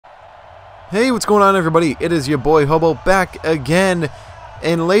Hey, what's going on, everybody? It is your boy Hobo back again.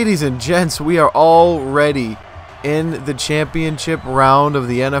 And ladies and gents, we are already in the championship round of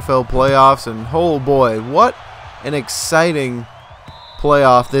the NFL playoffs. And oh boy, what an exciting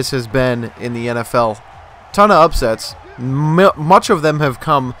playoff this has been in the NFL. Ton of upsets. Much of them have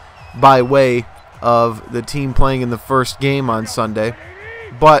come by way of the team playing in the first game on Sunday.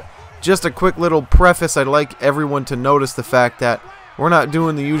 But just a quick little preface, I'd like everyone to notice the fact that we're not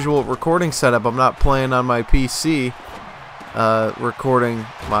doing the usual recording setup. I'm not playing on my PC, recording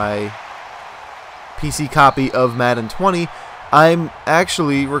my PC copy of Madden 20. I'm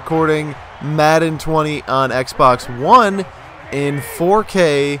actually recording Madden 20 on Xbox One in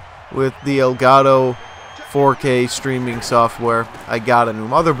 4K with the Elgato 4K streaming software. I got a new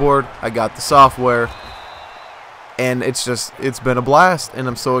motherboard, I got the software, and it's been a blast, and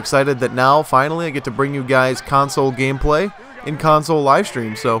I'm so excited that now finally I get to bring you guys console gameplay in console live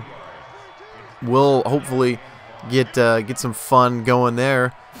stream. So we'll hopefully get some fun going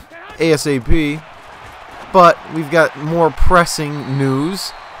there ASAP. But we've got more pressing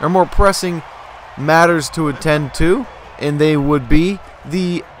news, or more pressing matters to attend to, and they would be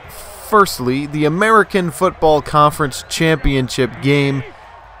firstly the American Football Conference Championship game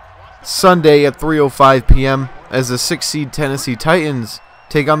Sunday at 3:05 p.m. as the 6-seed Tennessee Titans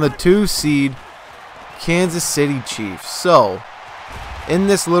take on the 2-seed Kansas City Chiefs. So, in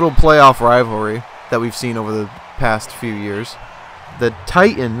this little playoff rivalry that we've seen over the past few years, the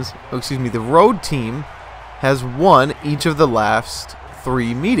the road team has won each of the last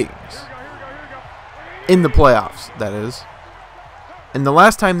 3 meetings. In the playoffs, that is. And the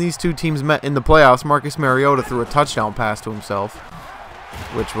last time these two teams met in the playoffs, Marcus Mariota threw a touchdown pass to himself,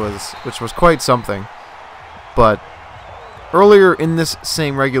 which was quite something. But earlier in this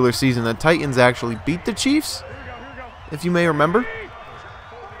same regular season, the Titans actually beat the Chiefs, if you may remember.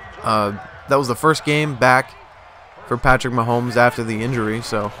 That was the first game back for Patrick Mahomes after the injury,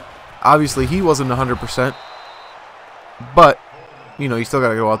 so obviously he wasn't 100%. But, you know, you still got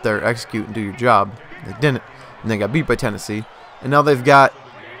to go out there, execute, and do your job. They didn't, and they got beat by Tennessee. And now they've got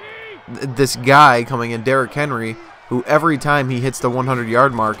this guy coming in, Derrick Henry, who every time he hits the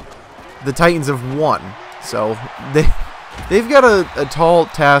 100-yard mark, the Titans have won. So they've got a tall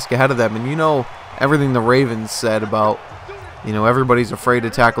task ahead of them. And you know everything the Ravens said about, you know, everybody's afraid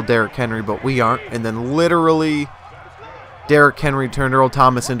to tackle Derrick Henry, but we aren't. And then literally Derrick Henry turned Earl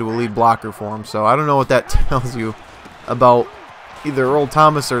Thomas into a lead blocker for him. So I don't know what that tells you about either Earl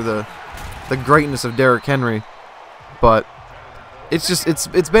Thomas or the greatness of Derrick Henry. But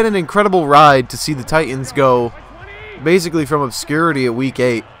it's been an incredible ride to see the Titans go basically from obscurity at week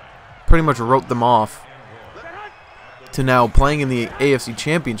 8, pretty much wrote them off, to now playing in the AFC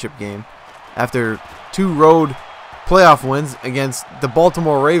Championship game after 2 road playoff wins against the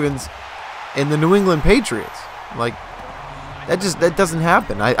Baltimore Ravens and the New England Patriots. Like, that doesn't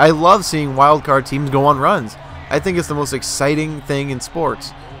happen. I love seeing wild card teams go on runs. I think it's the most exciting thing in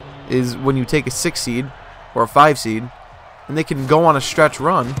sports is when you take a 6 seed or a 5 seed and they can go on a stretch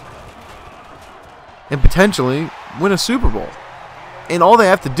run and potentially win a Super Bowl. And all they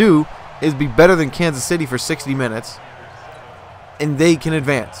have to do is be better than Kansas City for 60 minutes and they can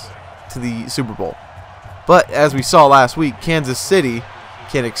advance to the Super Bowl. But as we saw last week, Kansas City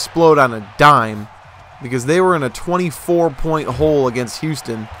can explode on a dime because they were in a 24-point hole against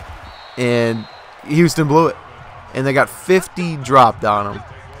Houston, and Houston blew it. And they got 50 dropped on them.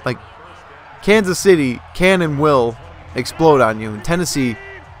 Like, Kansas City can and will explode on you. And Tennessee,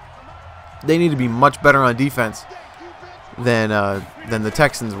 they need to be much better on defense than the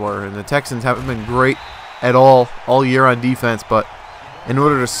Texans were. And the Texans haven't been great at all year on defense. But in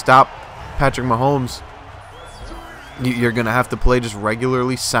order to stop Patrick Mahomes, you're going to have to play just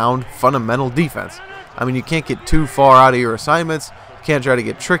regularly sound, fundamental defense. I mean, you can't get too far out of your assignments. You can't try to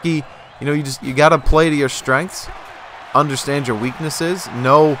get tricky. You know, you got to play to your strengths, understand your weaknesses,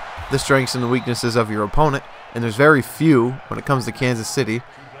 know the strengths and the weaknesses of your opponent. And there's very few when it comes to Kansas City.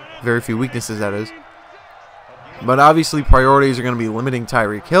 Very few weaknesses, that is. But obviously priorities are going to be limiting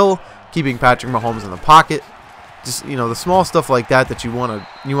Tyreek Hill, keeping Patrick Mahomes in the pocket. Just, you know, the small stuff like that you want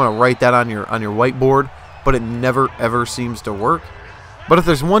to write that on your whiteboard, but it never ever seems to work. But if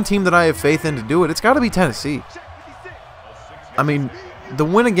there's one team that I have faith in to do it, it's got to be Tennessee. I mean, the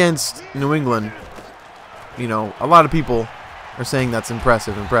win against New England, you know, a lot of people are saying that's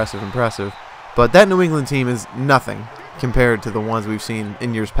impressive. But that New England team is nothing compared to the ones we've seen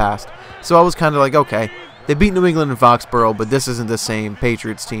in years past. So I was kind of like, okay, they beat New England in Foxborough, but this isn't the same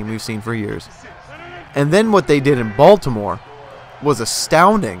Patriots team we've seen for years. And then what they did in Baltimore was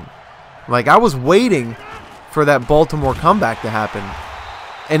astounding. Like, I was waiting for that Baltimore comeback to happen.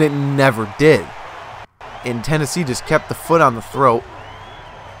 And it never did. And Tennessee just kept the foot on the throat.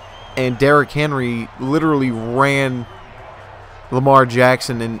 And Derrick Henry literally ran Lamar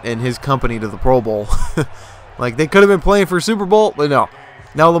Jackson and his company to the Pro Bowl. Like, they could have been playing for a Super Bowl, but no.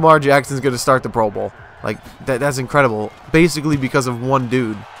 Now Lamar Jackson's going to start the Pro Bowl. Like, that's incredible. Basically because of one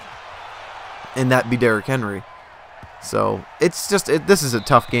dude. And that be Derrick Henry. So, it's just, this is a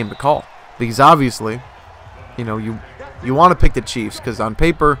tough game to call. Because obviously, you know, you want to pick the Chiefs. Because on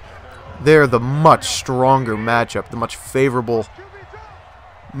paper, they're the much stronger matchup. The much favorable.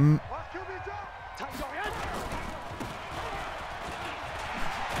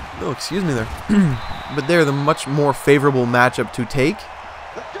 Oh, excuse me there. But they're the much more favorable matchup to take.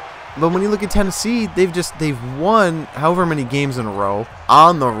 But when you look at Tennessee, they've won however many games in a row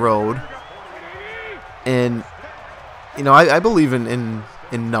on the road. And you know, I believe in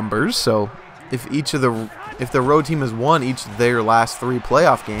numbers, so if the road team has won each of their last 3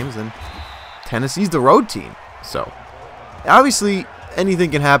 playoff games, then Tennessee's the road team. So obviously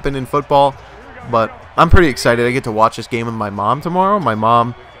anything can happen in football, but I'm pretty excited. I get to watch this game with my mom tomorrow. My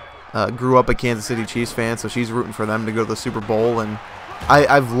mom grew up a Kansas City Chiefs fan, so she's rooting for them to go to the Super Bowl, and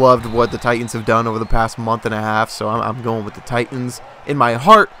I've loved what the Titans have done over the past month and a half, so I'm going with the Titans in my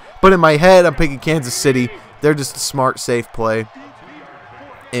heart, but in my head I'm picking Kansas City. They're just a smart, safe play,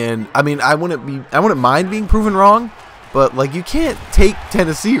 and I mean I wouldn't mind being proven wrong, but like you can't take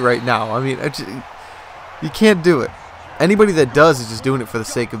Tennessee right now. I mean you can't do it. Anybody that does is just doing it for the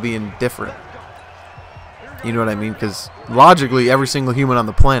sake of being different. You know what I mean? Because logically, every single human on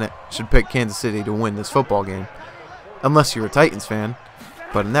the planet should pick Kansas City to win this football game. Unless you're a Titans fan.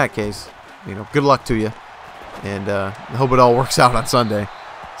 But in that case, you know, good luck to you. And I hope it all works out on Sunday.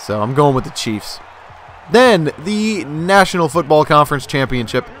 So I'm going with the Chiefs. Then, the National Football Conference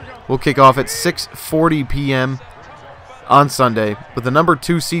Championship will kick off at 6:40 p.m. on Sunday, with the number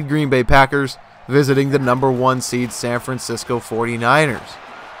 2 seed Green Bay Packers visiting the number 1 seed San Francisco 49ers.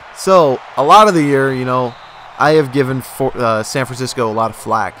 So, a lot of the year, you know, I have given San Francisco a lot of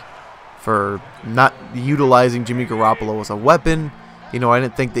flack for not utilizing Jimmy Garoppolo as a weapon. You know, I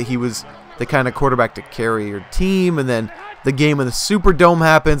didn't think that he was the kind of quarterback to carry your team. And then the game in the Superdome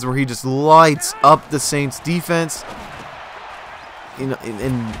happens where he just lights up the Saints defense. You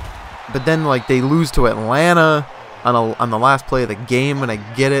know, but then like they lose to Atlanta on the last play of the game, and I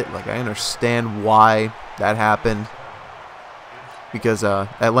get it. Like I understand why that happened. Because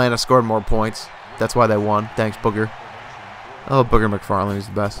Atlanta scored more points. That's why they won. Thanks, Booger. Oh, Booger McFarlane is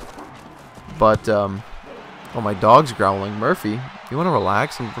the best. But, oh, my dog's growling. Murphy, you want to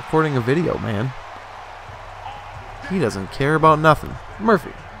relax? I'm recording a video, man. He doesn't care about nothing.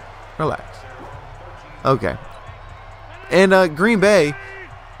 Murphy, relax. Okay. And Green Bay,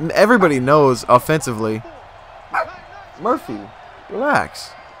 everybody knows offensively. Murphy,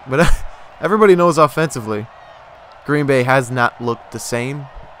 relax. But everybody knows offensively. Green Bay has not looked the same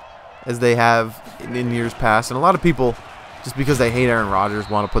as they have in years past. And a lot of people, just because they hate Aaron Rodgers,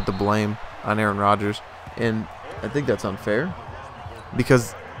 want to put the blame on Aaron Rodgers. And I think that's unfair.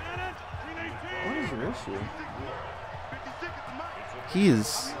 Because, what is your issue?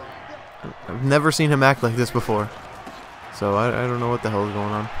 I've never seen him act like this before. So I don't know what the hell is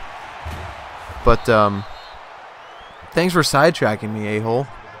going on. But, thanks for sidetracking me, a-hole.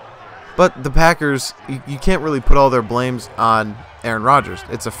 But the Packers, you can't really put all their blames on Aaron Rodgers.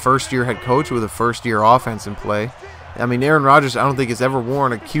 It's a first-year head coach with a first-year offense in play. I mean, Aaron Rodgers, I don't think has ever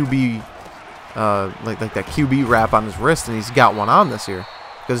worn a QB, like that QB wrap on his wrist, and he's got one on this year.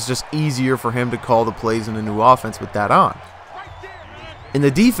 Because it's just easier for him to call the plays in a new offense with that on. And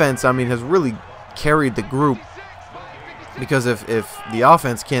the defense, I mean, has really carried the group. Because if the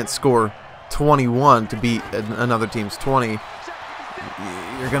offense can't score 21 to beat another team's 20,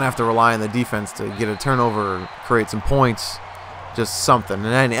 you're going to have to rely on the defense to get a turnover or create some points. Just something,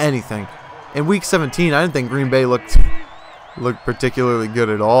 and anything. In Week 17, I didn't think Green Bay looked particularly good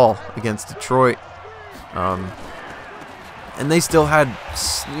at all against Detroit. And they still had,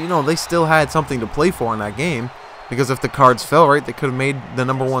 something to play for in that game. Because if the cards fell right, they could have made the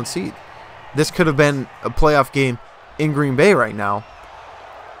number 1 seed. This could have been a playoff game in Green Bay right now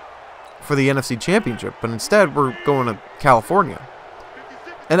for the NFC Championship. But instead, we're going to California.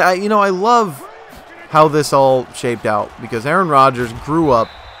 And I love how this all shaped out, because Aaron Rodgers grew up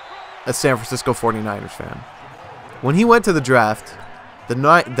a San Francisco 49ers fan. When he went to the draft, the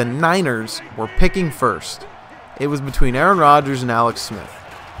Niners were picking first. It was between Aaron Rodgers and Alex Smith.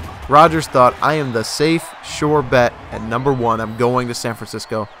 Rodgers thought, I am the safe, sure bet at number 1. I'm going to San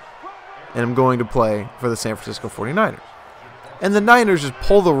Francisco, and I'm going to play for the San Francisco 49ers. And the Niners just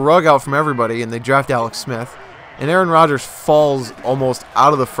pull the rug out from everybody, and they draft Alex Smith. And Aaron Rodgers falls almost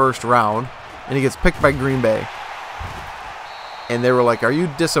out of the first round, and he gets picked by Green Bay. And they were like, are you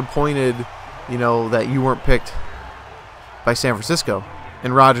disappointed, you know, that you weren't picked by San Francisco?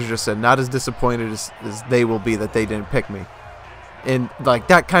 And Rodgers just said, not as disappointed as they will be that they didn't pick me. And like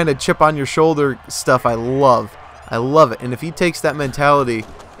that kind of chip on your shoulder stuff, I love. I love it. And if he takes that mentality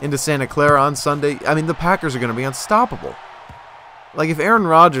into Santa Clara on Sunday, I mean, the Packers are going to be unstoppable. Like, if Aaron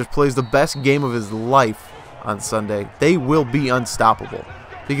Rodgers plays the best game of his life on Sunday, they will be unstoppable.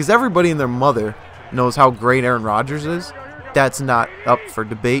 Because everybody and their mother knows how great Aaron Rodgers is. That's not up for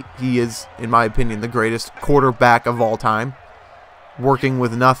debate. He is, in my opinion, the greatest quarterback of all time. Working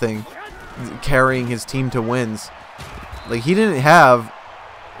with nothing, carrying his team to wins. Like, he didn't have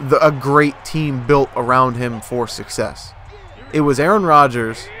a great team built around him for success. It was Aaron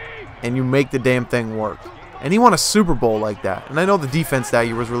Rodgers, and you make the damn thing work. And he won a Super Bowl like that. And I know the defense that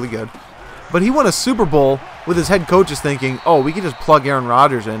year was really good. But he won a Super Bowl with his head coaches thinking, oh, we can just plug Aaron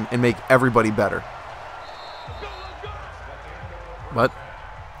Rodgers in and make everybody better. But,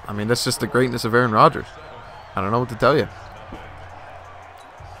 I mean, that's just the greatness of Aaron Rodgers. I don't know what to tell you.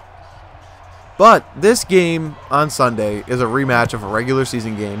 But this game on Sunday is a rematch of a regular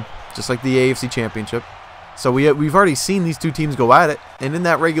season game, just like the AFC Championship. So we've already seen these two teams go at it, and in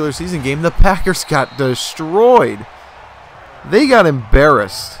that regular season game, the Packers got destroyed. They got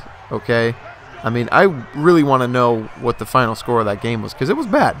embarrassed, okay? I mean, I really want to know what the final score of that game was, because it was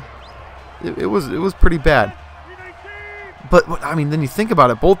bad. It was pretty bad. But, I mean, then you think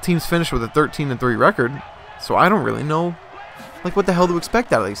about it, both teams finished with a 13-3 record, so I don't really know, like, what the hell to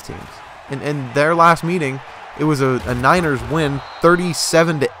expect out of these teams. And their last meeting, it was a Niners win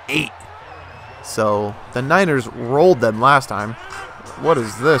 37-8. So the Niners rolled them last time. What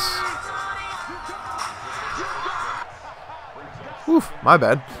is this? Oof, my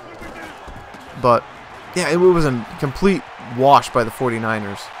bad. But yeah, it was a complete wash by the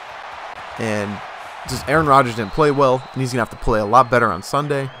 49ers. And just Aaron Rodgers didn't play well, and he's going to have to play a lot better on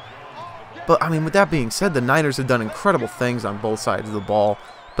Sunday. But I mean, with that being said, the Niners have done incredible things on both sides of the ball.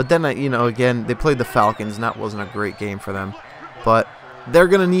 But then, you know, again, they played the Falcons, and that wasn't a great game for them. But they're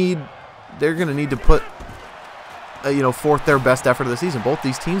gonna need to put, you know, forth their best effort of the season. Both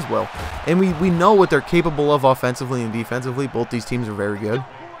these teams will, and we know what they're capable of offensively and defensively. Both these teams are very good.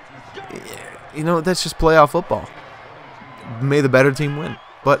 You know, that's just playoff football. May the better team win.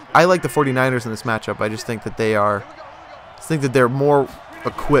 But I like the 49ers in this matchup. I just think that they're more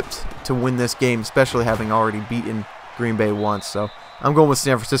equipped to win this game, especially having already beaten Green Bay once. So I'm going with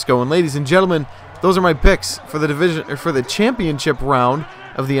San Francisco. And ladies and gentlemen, those are my picks for the division or for the championship round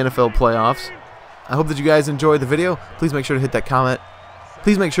of the NFL playoffs. I hope that you guys enjoyed the video. Please make sure to hit that comment.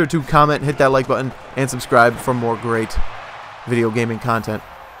 Please make sure to comment, hit that like button, and subscribe for more great video gaming content,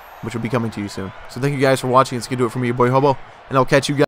 which will be coming to you soon. So thank you guys for watching. It's going to do it for me, your boy Hobo, and I'll catch you guys.